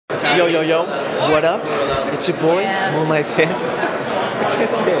Yo, yo, yo, what up? It's your boy, mxxnlightfinn. I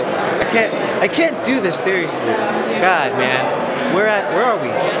can't say it. I can't do this seriously. God, man. Where are we?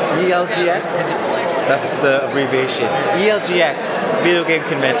 E.G.L.X? That's the abbreviation. E.G.L.X, video game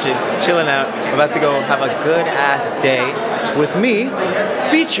convention, chilling out. About to go have a good ass day with me,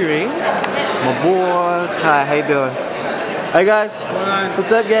 featuring my boys. Hi, how you doing? Hi guys.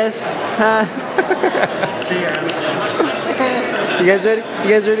 What's up, guys? Hi. You guys ready? You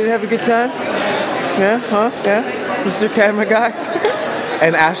guys ready to have a good time? Yeah? Huh? Yeah? Mr. Camera Guy?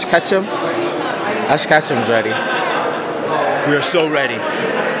 And Ash Ketchum? Ash Ketchum's ready. We are so ready.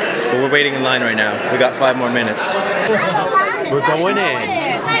 But we're waiting in line right now. We got 5 more minutes. We're going in.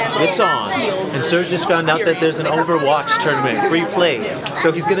 It's on. And Sir just found out that there's an Overwatch tournament, free play.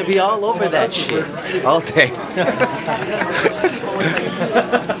 So he's gonna be all over that shit. All day.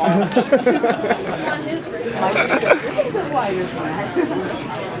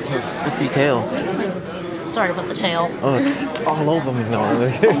 Fluffy tail. Sorry about the tail. Oh, it's all over me now.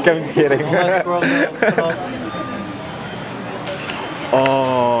 I'm kidding.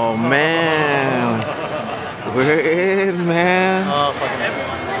 Oh man. We're in, man.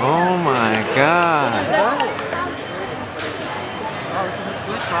 Oh my god.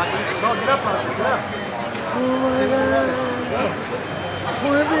 Oh my god.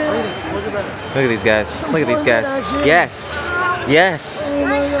 Look at these guys. Look at these guys. Yes. Yes.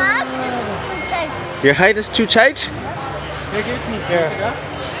 Your height is too tight?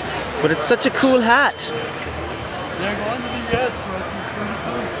 But it's such a cool hat.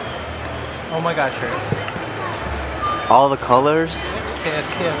 Oh my gosh, shirts. All the colors.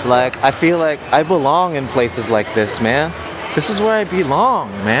 Like, I feel like I belong in places like this, man. This is where I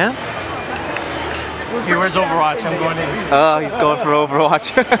belong, man. He wears Overwatch, I'm going in. Oh, he's going for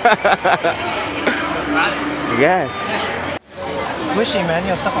Overwatch. Yes. Squishy, man. You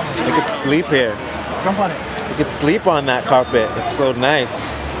have stuff on it. You could sleep here. Jump on it. You could sleep on that carpet. It's so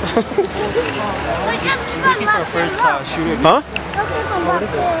nice. Huh?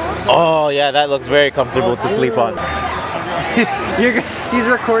 Oh yeah, that looks very comfortable to sleep on. He's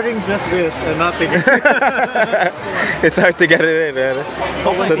recording just this and nothing. It's hard to get it in, man.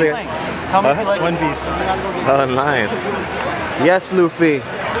 How much you like One Piece? Oh, nice. Yes, Luffy.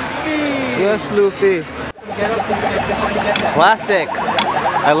 Yes, Luffy. Classic.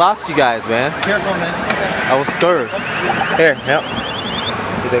 I lost you guys, man. Careful, man. I was scared. Here, yep.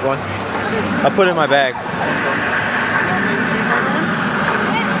 You take one? I'll put it in my bag.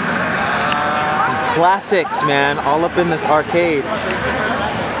 Some classics, man, all up in this arcade.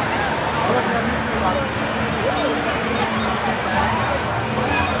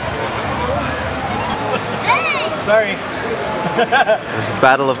 Sorry. This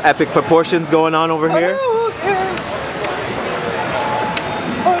battle of epic proportions going on over here.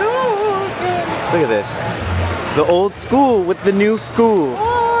 Look at this. The old school with the new school.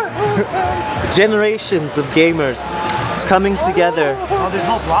 Generations of gamers coming together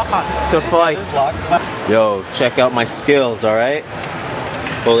to fight. Yo, check out my skills, alright?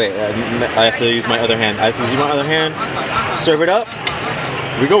 Oh wait, I have to use my other hand. I have to use my other hand. Serve it up.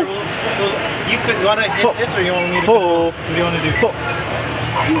 Here we go. You want to hit this or you want me to What do you want to do?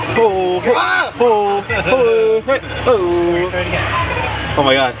 Try it again. Oh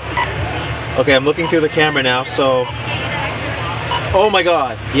my god. Okay, I'm looking through the camera now, so... Oh my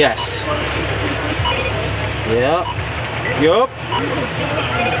god, yes. Yep. Yup.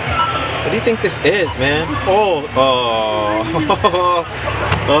 What do you think this is, man? Oh.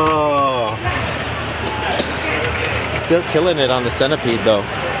 Oh. Still killing it on the centipede, though.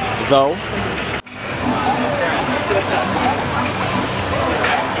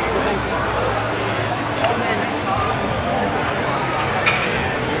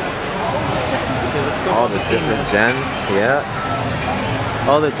 All the different gens, yeah.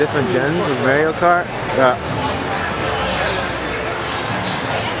 All the different gens of Mario Kart. Yeah.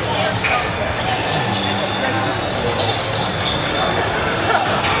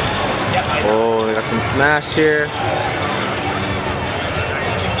 Oh, they got some Smash here.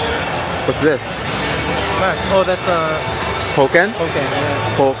 What's this? Oh, that's Pokken? Pokken,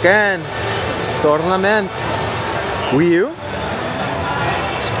 yeah. Pokken Tournament. Wii U?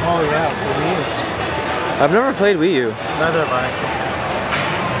 Oh yeah, Wii U. I've never played Wii U. Neither have I.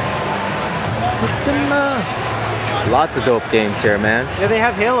 Lots of dope games here, man. Yeah, they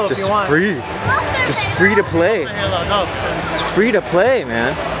have Halo if you want. Just free to play. Halo, no. It's free to play,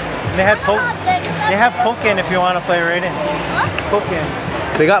 man. They have Pokken if you want to play right in. Pokken.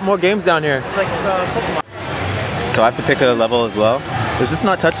 They got more games down here. It's like Pokemon. So I have to pick a level as well. Is this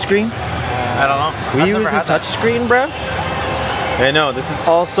not touchscreen? I don't know. Wii U isn't touchscreen, bro? I know, this is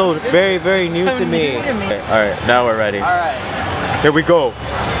also very, very new to me. Alright, now we're ready. Alright. Here we go.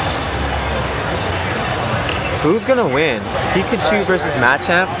 Who's gonna win? Pikachu versus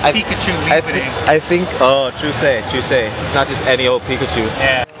Machamp? Pikachu I think, oh, true say. It's not just any old Pikachu.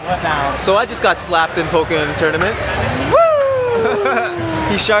 Yeah. So I just got slapped in Pokemon tournament. Woo!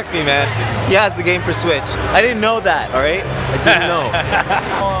 He sharked me, man. He has the game for Switch. I didn't know that, alright? I didn't know.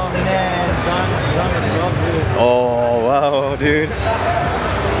 Oh man, John. Oh, wow, dude.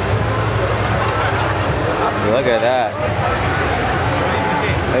 Look at that.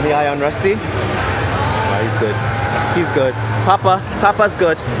 Any eye on Rusty? Oh, he's good. He's good. Papa's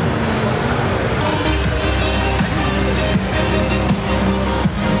good.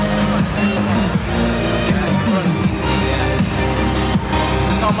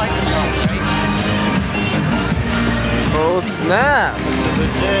 Oh snap!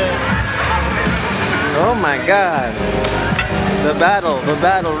 Oh my god! The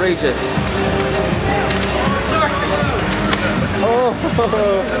battle rages. Oh!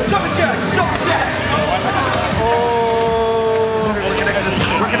 Jumping jacks! Oh!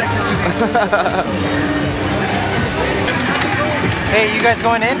 Hey, you guys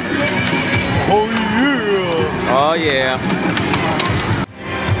going in? Oh yeah! Oh yeah!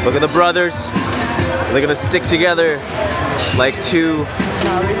 Look at the brothers. They're gonna stick together like two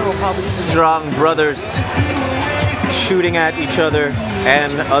strong brothers, shooting at each other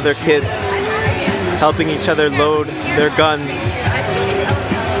and other kids, helping each other load their guns,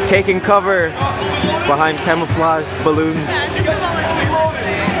 taking cover behind camouflaged balloons.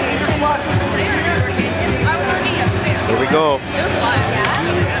 Here we go.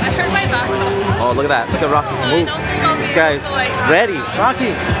 Oh, look at that. Look at Rocky's move. This guy's ready.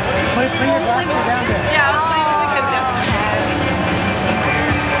 Rocky, put your glasses down there.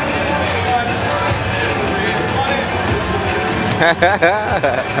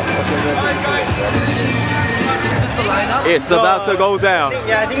 It's about to go down.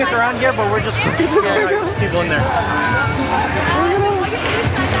 Yeah, I think it's around here, but we're just people in there.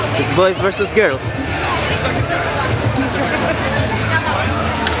 It's boys versus girls.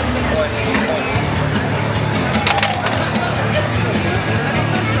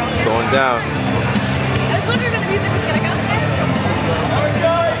 It's going down. I was wondering where the music was gonna go.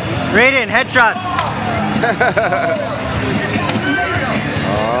 Raiden, headshots.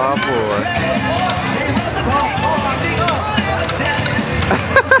 Oh boy.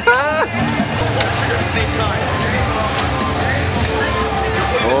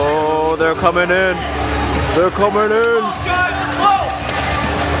 Oh, they're coming in. They're coming in. Guys, they're close!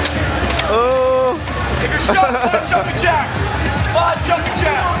 Oh. Take a shot, 5 jumping jacks! 5 jumping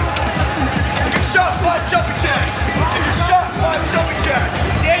jacks! Take a shot, 5 jumping jacks! Take a shot, 5 jumping jacks!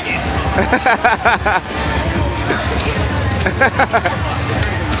 Dang it!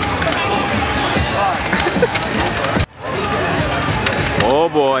 Oh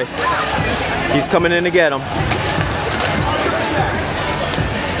boy. He's coming in to get him.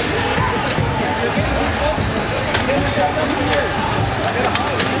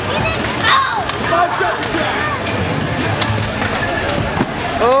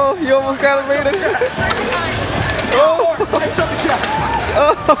 Oh, he almost got him, Raiden. Oh.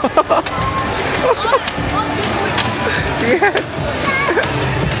 Yes.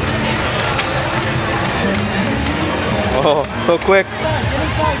 Oh, so quick.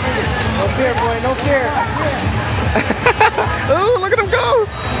 No fear, boy, no fear. Oh, look at him go.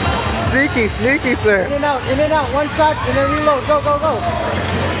 Sneaky, sneaky, sir. In and out, one shot, and then reload. Go, go, go.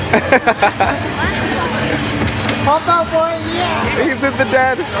 Pop out, boy, yeah. He's in the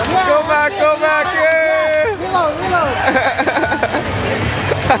dead. Yeah, Go back, yeah. Yeah. Reload.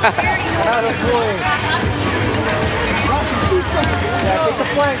 Atta boy. Yeah, take the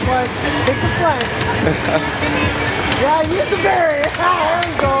flank, boy. Take the flank. Yeah, use the berry. There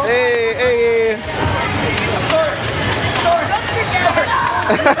we go. Hey.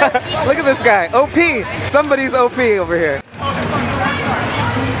 Look at this guy. OP. Somebody's OP over here.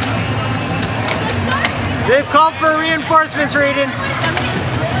 They've called for reinforcements, Raiden.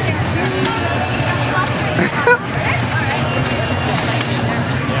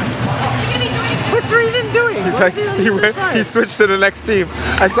 What's Raiden doing? He's like, he switched to the next team.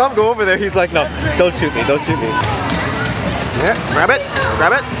 I saw him go over there. He's like, no, don't shoot me, don't shoot me. Yeah, grab it,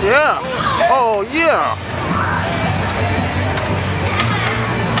 yeah. Oh, yeah.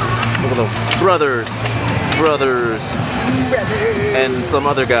 Look at those brothers. And some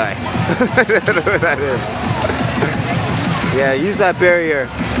other guy. I don't know who that is. Yeah, use that barrier.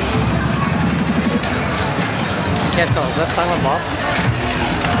 Can't tell, is that Silent Bob?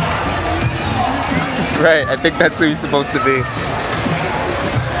 Right, I think that's who he's supposed to be.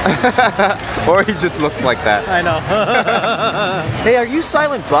 Or he just looks like that. I know. Hey, are you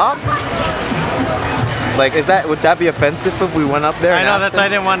Silent Bob? Like, would that be offensive if we went up there? I know, that's why I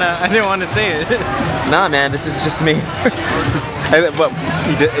didn't want to say it. Nah, man, this is just me. But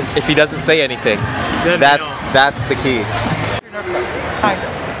if he doesn't say anything, that's the key.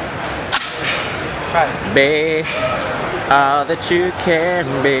 Be all that you can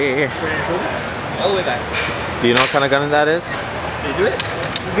be. All the way back. Do you know what kind of gun that is? Can you do it?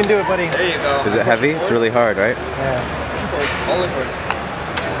 You can do it, buddy. There you go. Is it heavy? It's really hard, right? Yeah. All the way forward.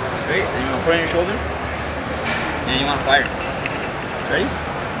 Great. And you want to put it on your shoulder? And you want to fire. Ready?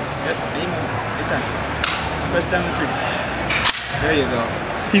 Yep. Aim. Anytime. Press down the trigger. There you go.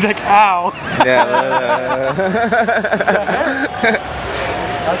 He's like, ow. Yeah.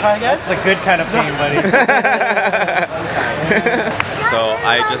 I'll try again? It's a good kind of pain, buddy. So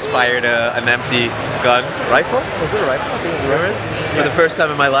I just fired an empty gun. Rifle? Was it a rifle? I think it was a rifle. For the first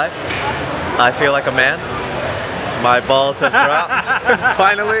time in my life, I feel like a man. My balls have dropped.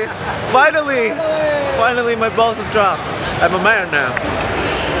 Finally, my balls have dropped. I'm a man now.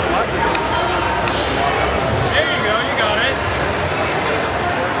 There you go. You got it.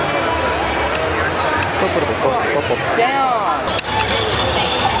 Down.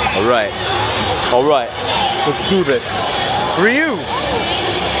 All right. Let's do this. Ryu!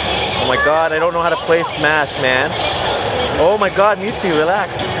 Oh my god, I don't know how to play Smash, man. Oh my god, Mewtwo,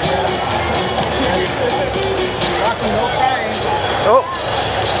 relax. Oh!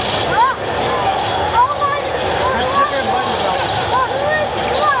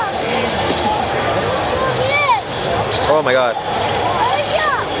 Oh my god.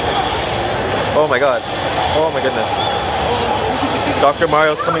 Oh my god. Oh my goodness. Dr.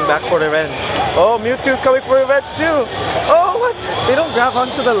 Mario's coming back for revenge. Oh, Mewtwo's coming for revenge too. Oh, what? They don't grab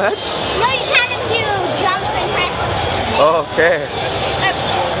onto the ledge? No, you can if you jump and press B. Oh, okay.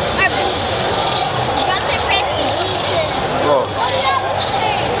 Or B. Jump and press B to... Oh.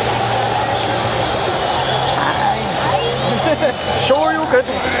 Show you can.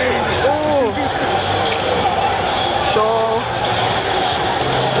 Oh. Show.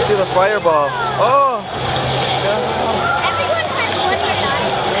 Do the fireball. Oh.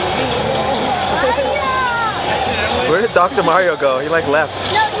 Where did Dr. Mario go? He like left.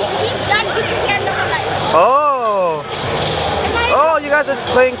 No, he's done because he had no more life. Oh! Oh, you guys are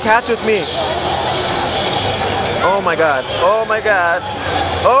playing catch with me. Oh my god. Oh my god.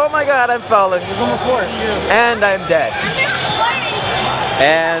 Oh my god, I'm falling. And I'm dead.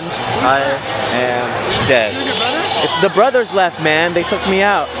 And I am dead. It's the brothers left, man. They took me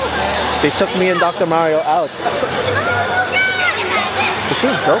out. They took me and Dr. Mario out. This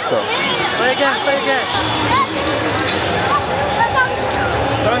game's dope though. Play again.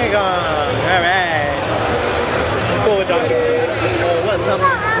 Donkey Kong. Alright. Cool with Donkey. Oh, what level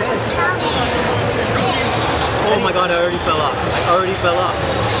is this? Oh my god, I already fell off.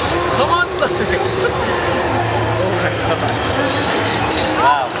 Come on, son. Oh my god.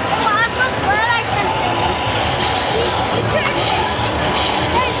 Wow.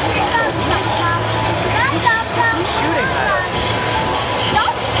 Who's shooting at us?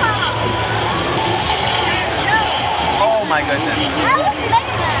 Oh my goodness.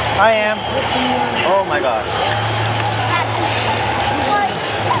 I am. Oh my god.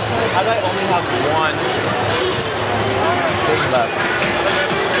 How do I only have one thing left?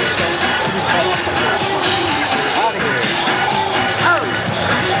 Out of here. Out!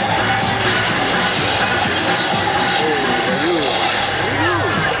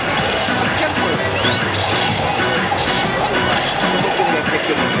 Someone's gonna get kicked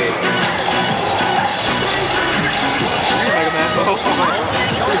in the face. Mega Man. Oh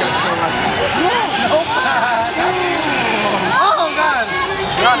god!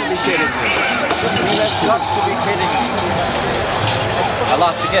 Gotta be kidding me. You've got to be kidding me. I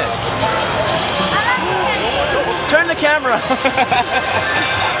lost again. Turn the camera!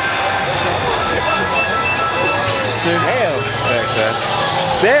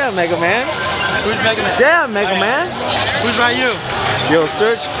 Damn, Mega Man. Who's Mega Man? Damn, Mega Man. Who's Ryu? Yo,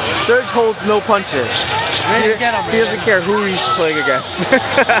 Surge holds no punches. He doesn't care who he's playing against.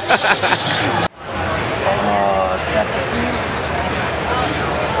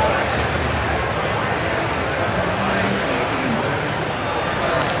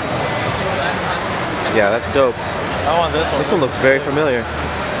 Yeah, that's dope. I want this one. This one looks very familiar.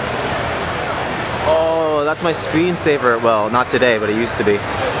 Oh, that's my screensaver. Well, not today, but it used to be.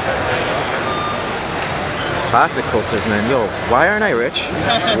 Classic coasters, man. Yo, why aren't I rich?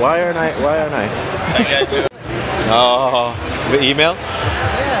 Why aren't I? Oh, the email?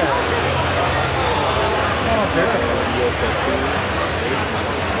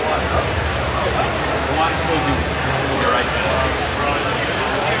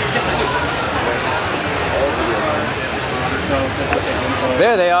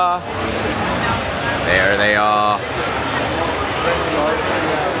 There they are. There they are.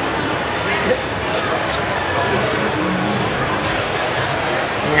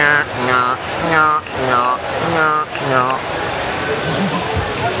 Nya, nya, nya, nya, nya, nya.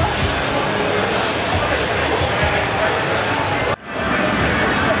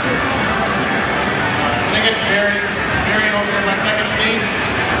 Can I get Barry over there, my Tekken, please?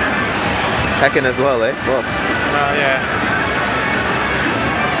 Tekken as well, eh? Well. Yeah.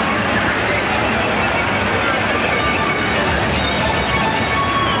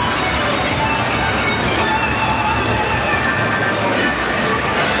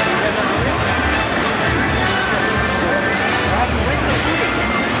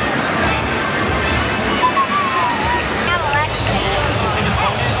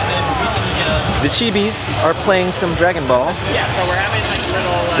 The Chibis are playing some Dragon Ball. Yeah, so we're having like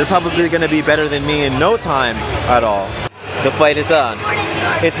little... They're probably going to be better than me in no time at all. The fight is on.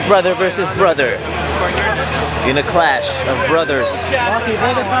 It's brother versus brother. In a clash of brothers. Rocky,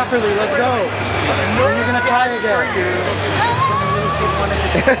 hold it properly, let's go. Then you're gonna try again.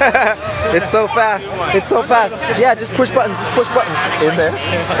 It's so fast. It's so fast. Yeah, just push buttons. Just push buttons. In there.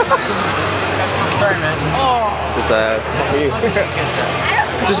 Sorry, man. It's just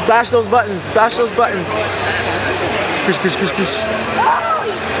just bash those buttons. Bash those buttons. Push, push, push, push.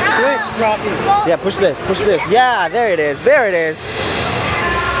 Switch, Rocky. Yeah, push this. Push this. Yeah, there it is. There it is.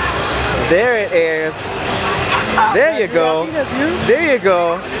 There it is. There you go. There you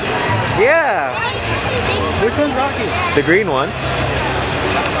go. Yeah. Which one's Rocky? The green one.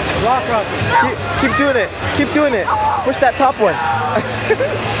 Rock Rocky. Keep doing it. Keep doing it. Push that top one.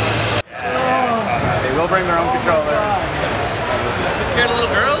 They will bring their own controller. You scared of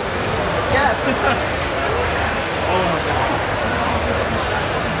little girls? Yes.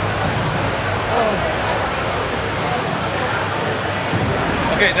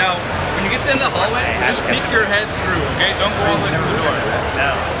 Okay, now, when you get to the end of the hallway, just peek your head through, okay? Don't go all the way through the door.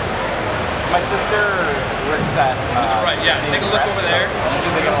 No. My sister works at... Right, yeah, take a look over there.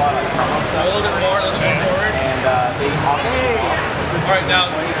 Usually they get a lot of promo stuff. A little bit more forward. And they Alright, now,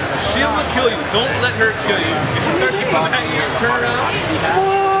 she will kill you. Don't let her kill you. If she starts to come at you, turn around,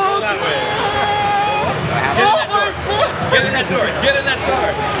 go that way. Get in that door. Get in that door.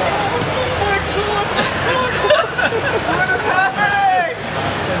 What is happening?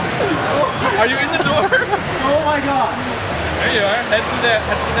 Are you in the door? Oh my god. There you are. Head through there.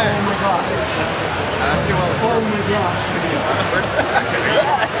 Head through there. Oh my god. Oh my god.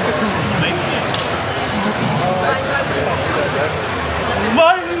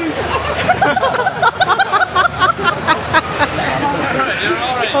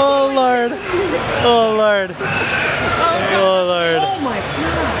 Oh Lord. Oh Lord. Oh Lord. Oh my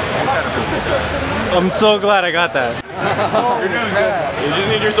god. I'm so glad I got that. You're doing good. You just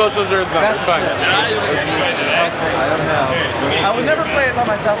need your social insurance number. It's fine. I would never play it by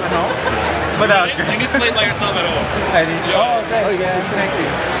myself at home, but that was You great. need to play it by yourself at home. I need to. Oh, thank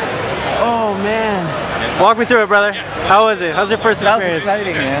you. Oh man. Walk me through it, brother. How was it? How's your first That was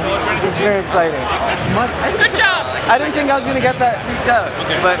experience? exciting, man. It was very exciting. Good job. I didn't think I was gonna get that freaked out,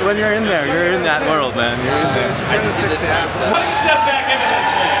 but when you're in there, you're in that world, man. You're in there. Jeff back into this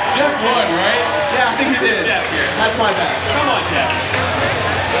thing. Jeff won, right? Yeah, I think he did. Jeff here. That's my bad. Come on, Jeff.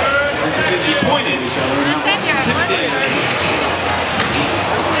 He pointed each other.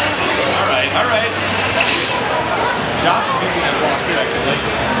 Alright, alright. Josh is making that walk effectively.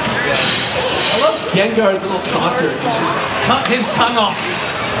 I love Gengar's little saunter. He just cut his tongue off.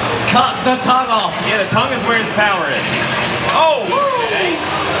 Cut the tongue off. Yeah, the tongue is where his power is. Oh! Okay.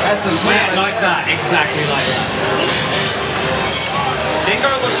 That's a man like that. Exactly like that.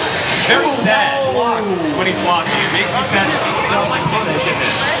 Gengar looks very sad when he's walking. It makes me sad. I don't like seeing this shit.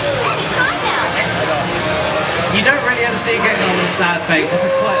 You don't really ever see Gengar with a sad face. This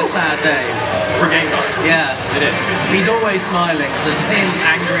is quite a sad day. For Gengar. Yeah. It is. He's always smiling, so to see him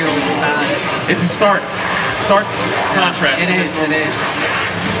angry or sad, It's a stark contrast. it is.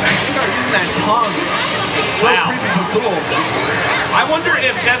 Gengar using that tongue. So Wow. creepy but cool. I wonder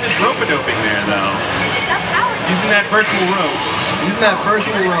if Jeff is rope-a-doping there, though. Using that virtual rope. Using that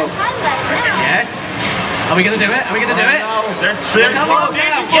virtual rope. Yes. Are we gonna do it? Are we gonna do it? There's Come on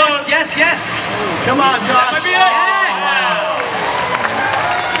now. Yes. Come on, Josh. That might be it. Yes.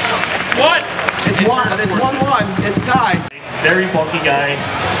 What? It's 1-1. It's tied. very bulky guy,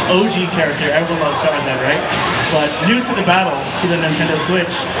 OG character. Everyone loves Charizard, right? But new to the battle, to the Nintendo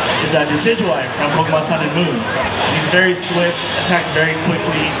Switch, is Decidueye from Pokemon Sun and Moon. He's very swift, attacks very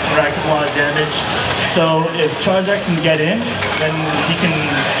quickly, racks a lot of damage. So if Charizard can get in, then he can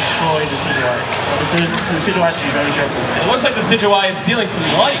destroy Decidueye. Decidueye has to be very careful. It looks like Decidueye is stealing some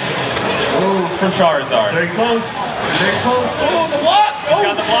life from Charizard. It's very close. Very close. Oh, the block! Oh,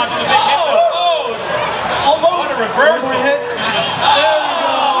 got the block on the big hit though. Oh! Almost a reversal. There we go.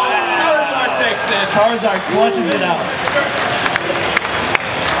 Charizard takes it. Charizard clutches it out.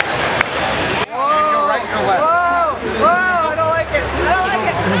 Whoa, right and left. Whoa, I don't like it. I don't like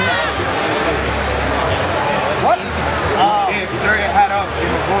it. What? If you throw your hat up, you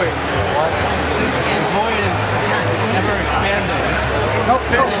avoid. What? Avoid is never expanded. No,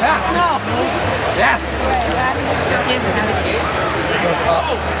 back. No. Yes.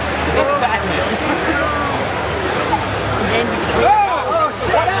 Oh,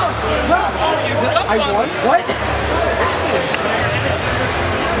 shut out. I won. What?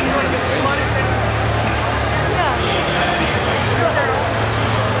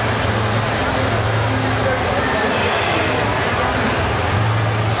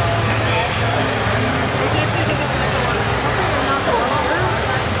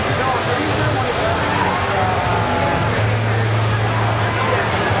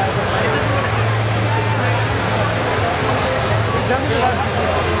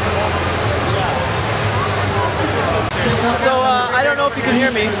 So I don't know if you can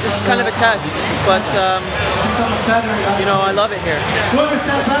hear me. This is kind of a test, but you know, I love it here.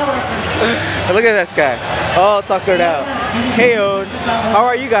 Look at this guy, all tuckered out, KO'd. How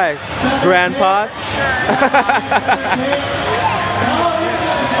are you guys, grandpas?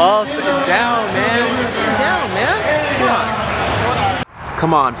 All sitting down, man. Sitting down, man.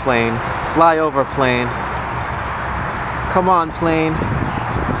 Come on, plane. Fly over, plane. Come on, plane.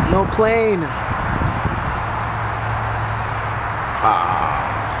 No plane.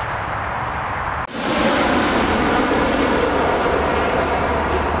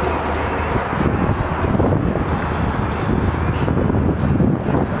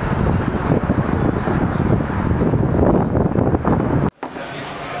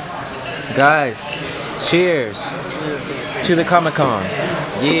 Guys, cheers to the Comicon.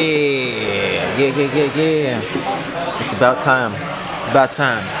 Yeah. It's about time. It's about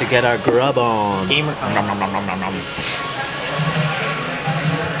time to get our grub on.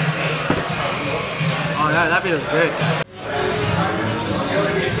 Oh yeah, that feels good.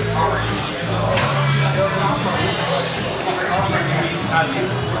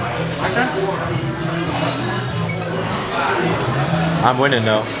 I'm winning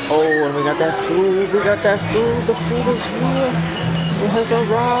though. Oh, and we got that food. We got that food. The food is here. It has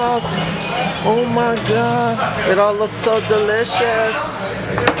arrived. Oh my god. It all looks so delicious.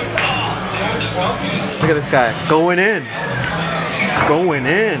 Look at this guy. Going in. Going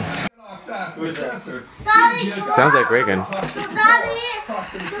in. Daddy, Sounds like Reagan. Daddy,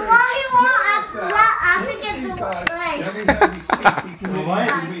 why you want to get the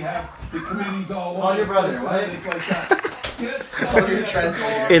Call your brother.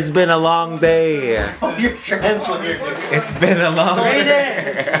 It's been a long day. It's been a long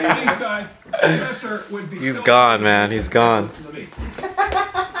day. He's gone, man. He's gone.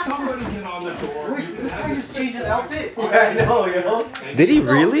 I know, yo. Did he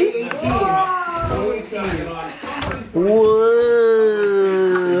really? Whoa.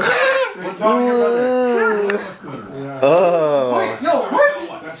 What's wrong with your brother? Oh. Yo, what?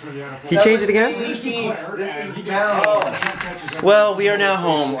 He changed it again? 18th. This is down. Well, we are now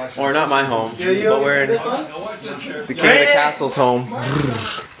home. Or not my home. But we're in the King of the Castle's home.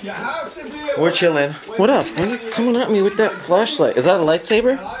 We're chilling. What up? Why are you coming at me with that flashlight? Is that a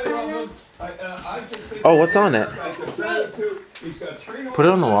lightsaber? Oh, what's on it? Put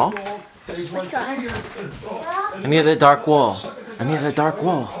it on the wall. I need a dark wall. I need a dark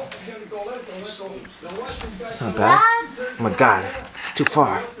wall. That's not bad. Oh my god, it's too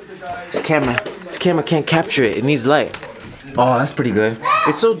far. This camera can't capture it. It needs light. Oh, that's pretty good.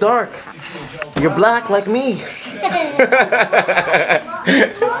 It's so dark. You're black like me.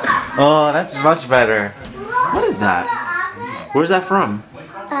 Oh, that's much better. What is that? Where's that from?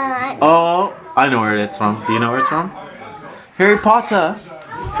 Oh, I know where it's from. Do you know where it's from? Harry Potter.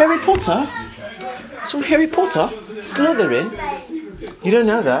 Harry Potter? It's from Harry Potter? Slytherin? You don't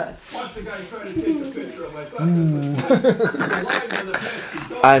know that?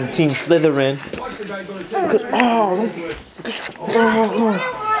 I'm Team Slytherin.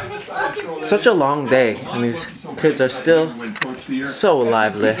 Such a long day, and these kids are still So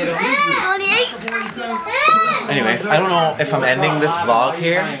lively. 28. Anyway, I don't know if I'm ending this vlog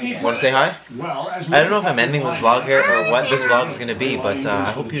here. Want to say hi? I don't know if I'm ending this vlog here or what this vlog is gonna be, but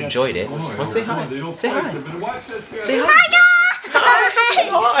I hope you enjoyed it. Want to say hi? Say hi. Say hi.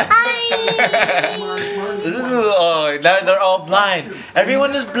 Ooh, oh, now they're all blind.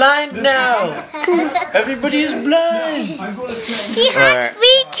 Everyone is blind now. Everybody is blind. He has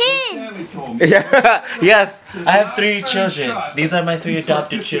 3 kids. Yeah. Yes, I have 3 children. These are my 3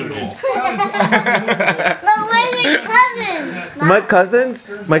 adopted children. But where's your cousins?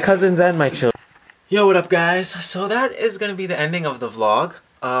 My cousins and my children. Yo, what up guys? So that is gonna be the ending of the vlog.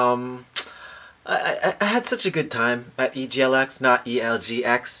 I had such a good time at E.G.L.X, not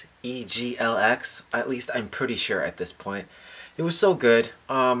E.L.G.X, E.G.L.X. At least I'm pretty sure at this point. It was so good.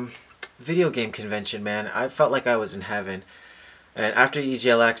 Video game convention, man. I felt like I was in heaven. And after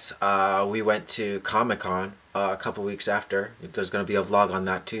E.G.L.X, we went to Comicon a couple weeks after. There's going to be a vlog on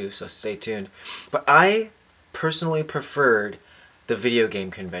that too, so stay tuned. But I personally preferred the video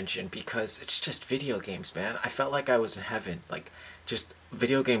game convention because it's just video games, man. I felt like I was in heaven. Like, just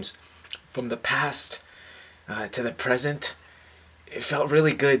video games from the past to the present. It felt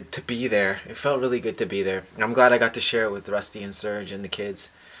really good to be there. It felt really good to be there. I'm glad I got to share it with Rusty and Serge and the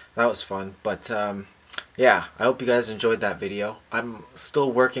kids. That was fun. But yeah, I hope you guys enjoyed that video. I'm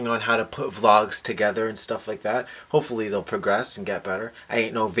still working on how to put vlogs together and stuff like that. Hopefully they'll progress and get better. I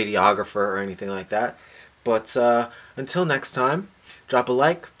ain't no videographer or anything like that. But until next time, drop a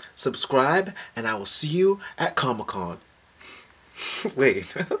like, subscribe, and I will see you at Comicon. Wait,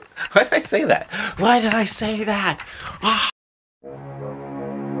 why did I say that? Why did I say that? Ah.